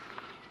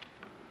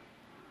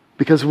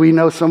 Because we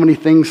know so many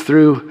things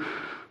through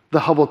the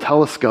Hubble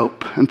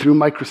telescope and through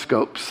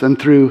microscopes and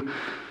through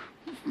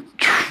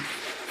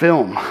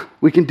film.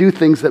 We can do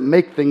things that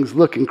make things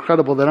look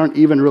incredible that aren't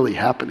even really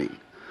happening.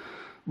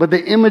 But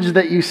the image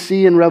that you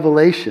see in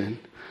Revelation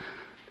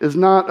is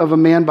not of a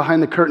man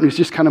behind the curtain who's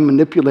just kind of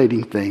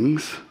manipulating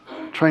things,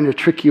 trying to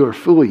trick you or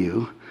fool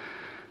you.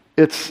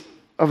 It's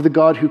of the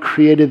God who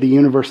created the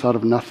universe out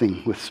of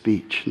nothing with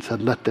speech and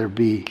said, let there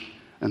be,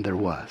 and there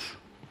was.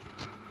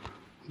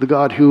 The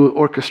God who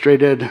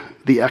orchestrated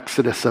the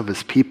exodus of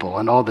his people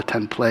and all the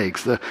 10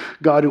 plagues. The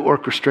God who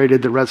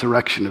orchestrated the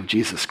resurrection of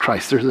Jesus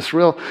Christ. There's this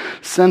real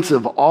sense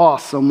of awe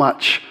so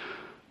much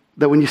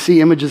that when you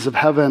see images of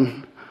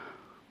heaven,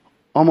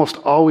 almost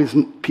always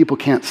people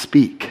can't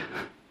speak.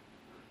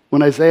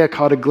 When Isaiah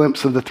caught a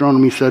glimpse of the throne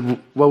room, he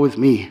said, woe is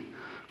me,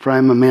 for I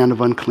am a man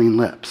of unclean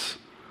lips.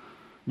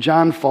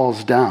 John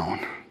falls down.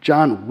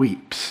 John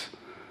weeps.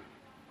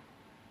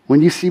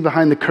 When you see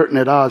behind the curtain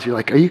at Oz, you're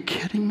like, are you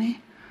kidding me?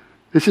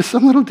 It's just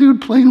some little dude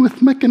playing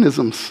with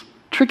mechanisms,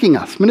 tricking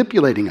us,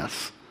 manipulating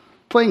us,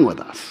 playing with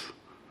us.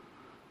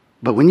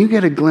 But when you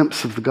get a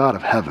glimpse of the God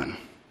of heaven,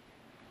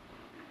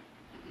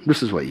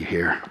 this is what you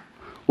hear.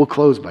 We'll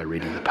close by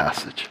reading the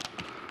passage.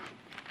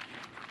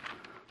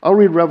 I'll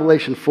read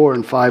Revelation 4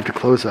 and 5 to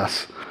close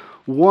us.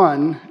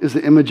 One is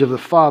the image of the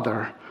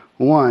Father.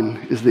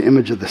 One is the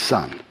image of the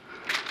Son.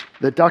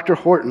 That Dr.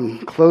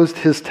 Horton closed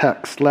his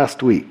text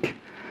last week.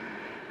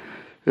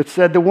 It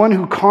said, the one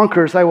who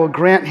conquers, I will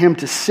grant him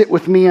to sit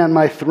with me on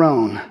my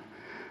throne,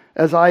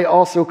 as I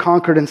also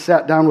conquered and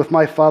sat down with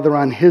my Father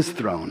on his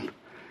throne.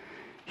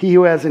 He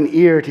who has an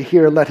ear to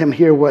hear, let him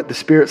hear what the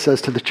Spirit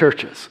says to the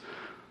churches.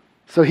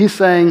 So he's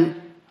saying,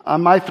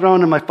 on my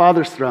throne and my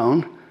Father's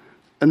throne,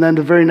 and then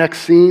the very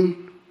next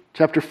scene,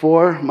 chapter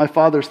 4, my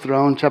Father's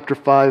throne, chapter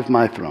 5,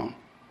 my throne.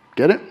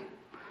 Get it?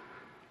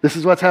 This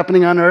is what's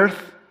happening on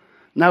earth.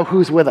 Now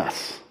who's with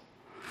us?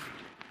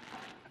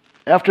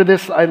 After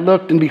this, I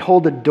looked, and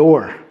behold, a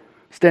door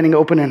standing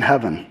open in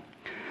heaven.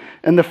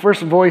 And the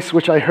first voice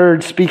which I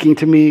heard speaking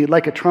to me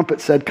like a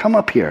trumpet said, come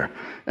up here,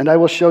 and I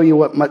will show you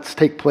what must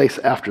take place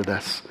after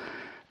this.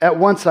 At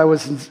once I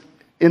was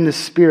in the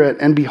Spirit,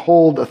 and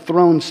behold, a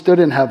throne stood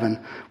in heaven,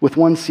 with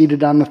one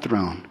seated on the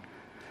throne.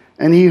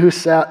 And he who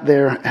sat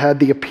there had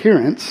the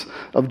appearance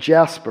of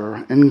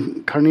jasper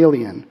and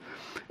carnelian.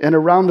 And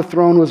around the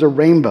throne was a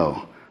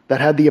rainbow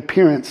that had the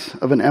appearance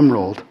of an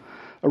emerald.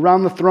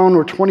 Around the throne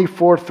were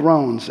 24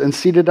 thrones, and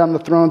seated on the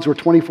thrones were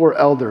 24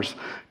 elders,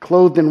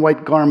 clothed in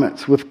white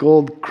garments with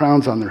gold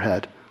crowns on their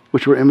head,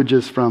 which were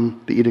images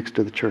from the edicts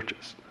to the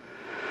churches.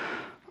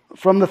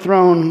 From the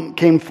throne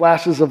came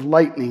flashes of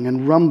lightning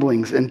and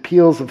rumblings and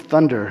peals of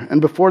thunder,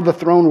 and before the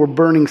throne were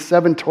burning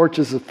 7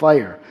 torches of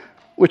fire,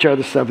 which are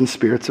the 7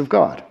 spirits of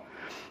God.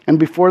 And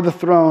before the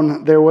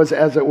throne there was,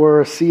 as it were,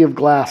 a sea of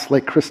glass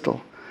like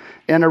crystal.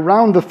 And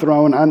around the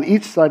throne, on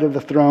each side of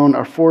the throne,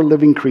 are 4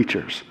 living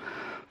creatures,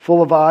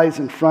 full of eyes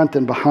in front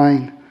and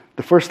behind.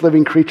 The first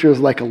living creature is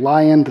like a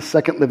lion, the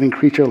second living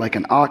creature like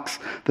an ox,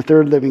 the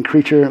third living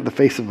creature the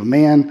face of a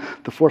man,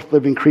 the fourth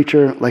living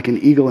creature like an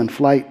eagle in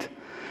flight.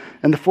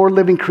 And the 4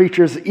 living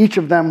creatures, each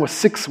of them with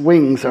 6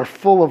 wings, are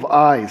full of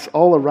eyes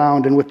all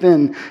around and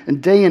within,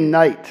 and day and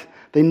night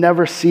they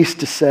never cease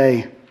to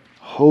say,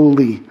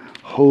 Holy,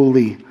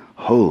 holy,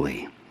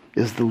 holy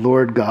is the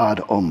Lord God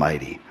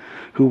Almighty,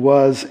 who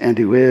was and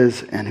who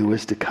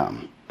is to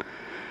come.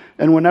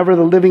 And whenever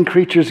the living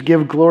creatures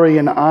give glory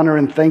and honor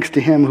and thanks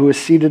to him who is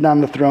seated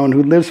on the throne,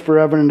 who lives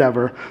forever and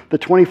ever, the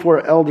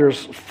 24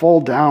 elders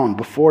fall down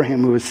before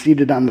him who is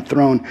seated on the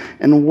throne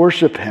and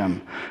worship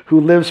him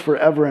who lives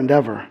forever and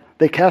ever.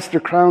 They cast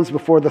their crowns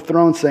before the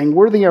throne, saying,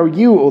 Worthy are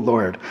you, O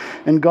Lord,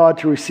 and God,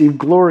 to receive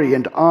glory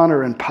and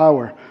honor and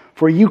power,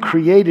 for you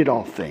created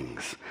all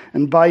things,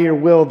 and by your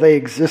will they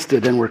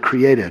existed and were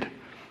created.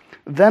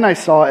 Then I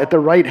saw at the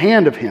right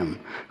hand of him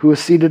who was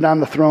seated on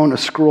the throne a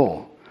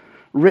scroll,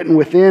 written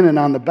within and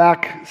on the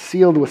back,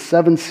 sealed with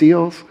 7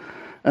 seals.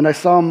 And I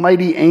saw a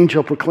mighty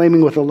angel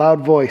proclaiming with a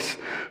loud voice,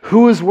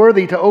 Who is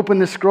worthy to open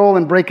this scroll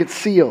and break its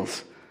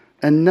seals?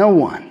 And no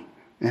one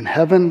in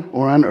heaven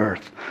or on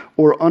earth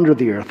or under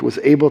the earth was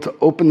able to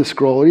open the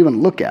scroll or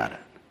even look at it.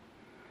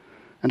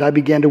 And I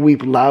began to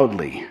weep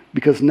loudly,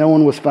 because no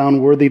one was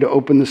found worthy to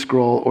open the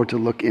scroll or to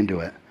look into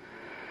it.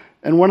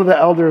 And one of the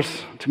elders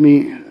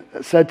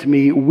said to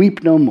me,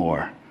 Weep no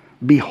more.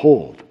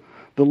 Behold,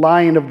 the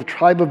Lion of the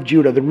tribe of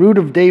Judah, the Root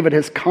of David,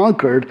 has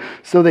conquered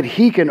so that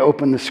he can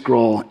open the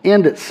scroll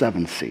and its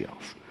 7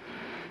 seals.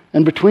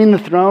 And between the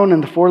throne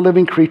and the 4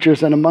 living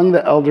creatures and among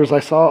the elders I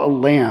saw a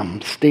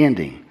lamb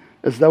standing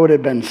as though it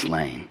had been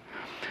slain,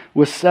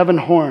 with 7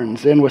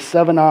 horns and with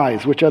 7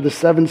 eyes, which are the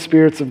 7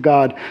 spirits of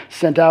God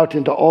sent out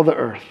into all the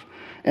earth.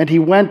 And he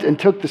went and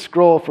took the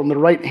scroll from the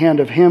right hand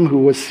of him who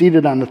was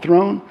seated on the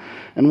throne.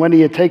 And when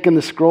he had taken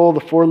the scroll,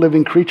 the 4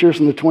 living creatures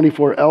and the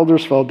 24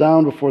 elders fell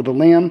down before the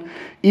Lamb,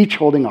 each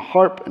holding a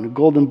harp and a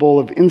golden bowl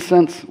of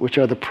incense, which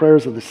are the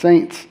prayers of the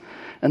saints.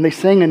 And they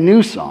sang a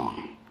new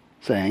song,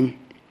 saying,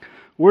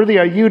 Worthy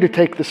are you to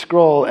take the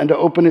scroll and to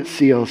open its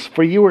seals,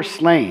 for you were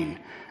slain,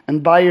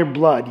 and by your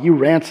blood you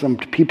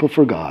ransomed people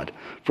for God,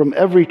 from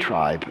every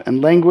tribe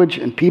and language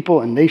and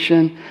people and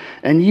nation,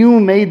 and you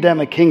made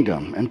them a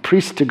kingdom and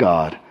priests to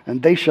God,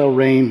 and they shall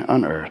reign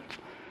on earth.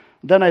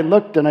 Then I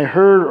looked and I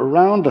heard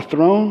around the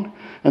throne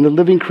and the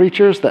living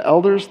creatures, the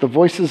elders, the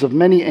voices of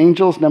many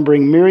angels,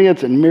 numbering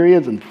myriads and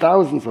myriads and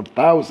thousands of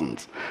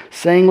thousands,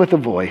 saying with a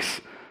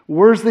voice,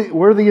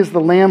 Worthy is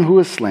the Lamb who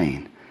is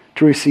slain,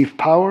 to receive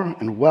power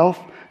and wealth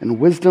and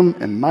wisdom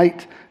and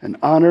might and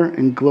honor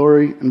and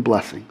glory and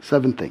blessing.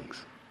 7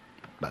 things,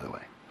 by the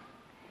way.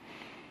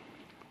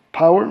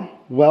 Power,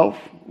 wealth,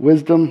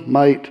 wisdom,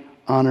 might,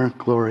 honor,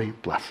 glory,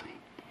 blessing.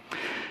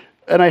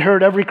 And I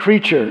heard every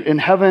creature in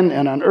heaven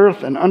and on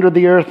earth and under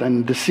the earth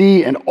and the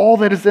sea and all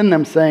that is in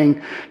them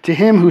saying, To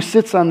him who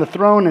sits on the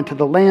throne and to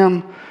the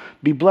Lamb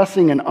be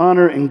blessing and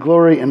honor and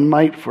glory and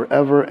might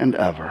forever and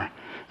ever.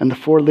 And the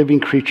 4 living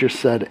creatures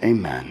said,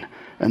 Amen.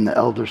 And the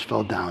elders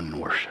fell down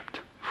and worshipped.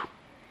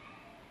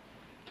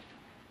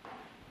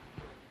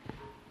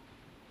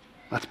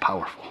 That's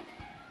powerful.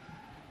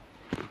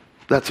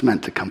 That's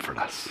meant to comfort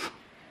us.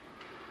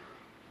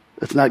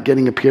 It's not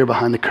getting up here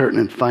behind the curtain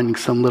and finding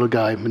some little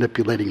guy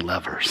manipulating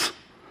levers.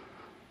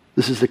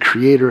 This is the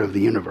creator of the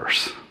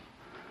universe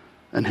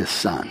and his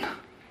son,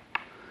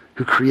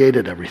 who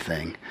created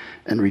everything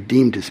and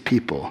redeemed his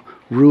people,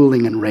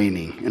 ruling and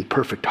reigning in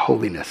perfect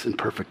holiness and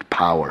perfect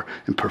power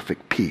and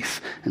perfect peace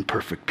and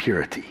perfect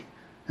purity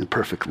and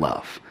perfect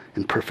love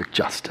and perfect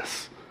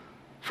justice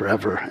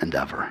forever and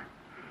ever.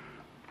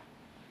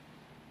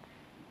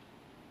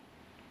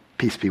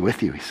 Peace be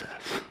with you, he says.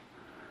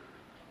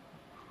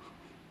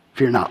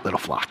 Fear not, little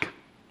flock.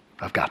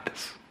 I've got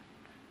this.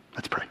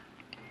 Let's pray.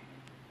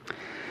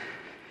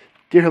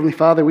 Dear Heavenly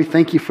Father, we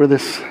thank you for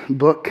this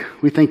book.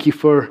 We thank you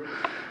for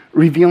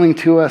revealing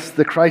to us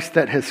the Christ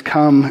that has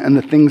come and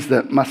the things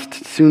that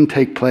must soon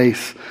take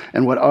place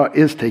and what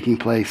is taking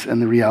place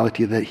and the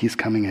reality that he's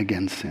coming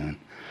again soon.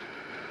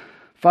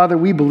 Father,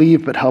 we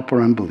believe, but help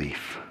our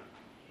unbelief.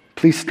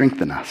 Please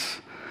strengthen us.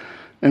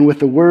 And with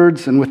the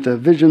words and with the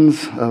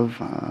visions of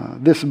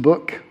this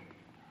book,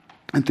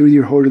 and through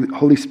your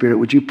Holy Spirit,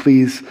 would you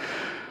please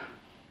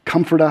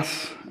comfort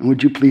us, and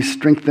would you please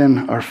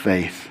strengthen our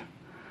faith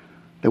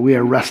that we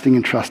are resting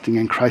and trusting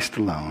in Christ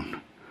alone,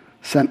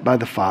 sent by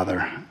the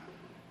Father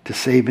to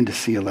save and to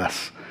seal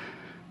us,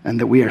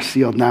 and that we are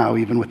sealed now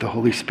even with the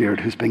Holy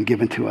Spirit who's been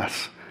given to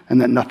us, and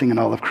that nothing in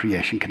all of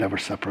creation can ever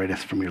separate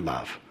us from your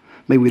love.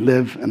 May we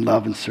live and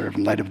love and serve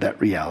in light of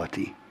that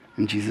reality.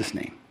 In Jesus'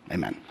 name,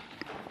 amen.